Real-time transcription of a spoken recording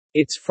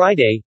It's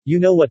Friday, you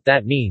know what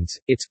that means,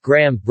 it's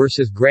Graham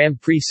versus Graham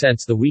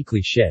presents the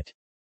weekly shit.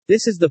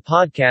 This is the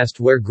podcast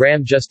where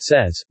Graham just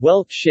says,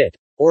 well, shit,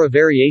 or a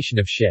variation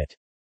of shit.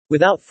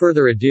 Without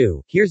further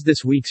ado, here's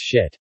this week's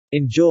shit.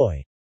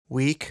 Enjoy.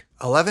 Week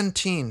 11.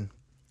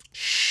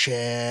 Shit.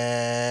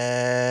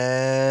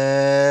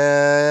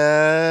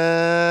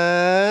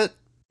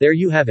 There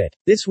you have it.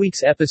 This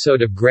week's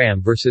episode of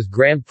Graham versus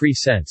Graham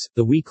presents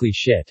the weekly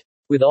shit.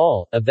 With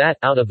all of that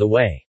out of the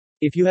way.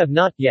 If you have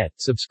not yet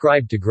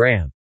subscribed to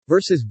Graham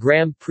versus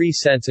Graham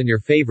presents in your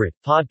favorite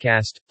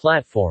podcast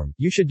platform,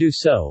 you should do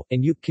so,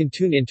 and you can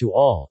tune into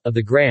all of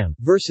the Graham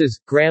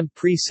versus Graham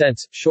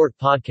presents short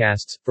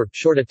podcasts for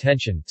short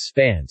attention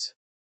spans.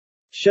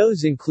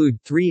 Shows include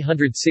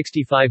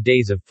 365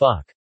 Days of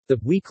Fuck, the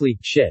weekly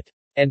shit,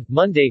 and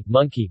Monday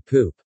Monkey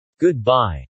Poop. Goodbye.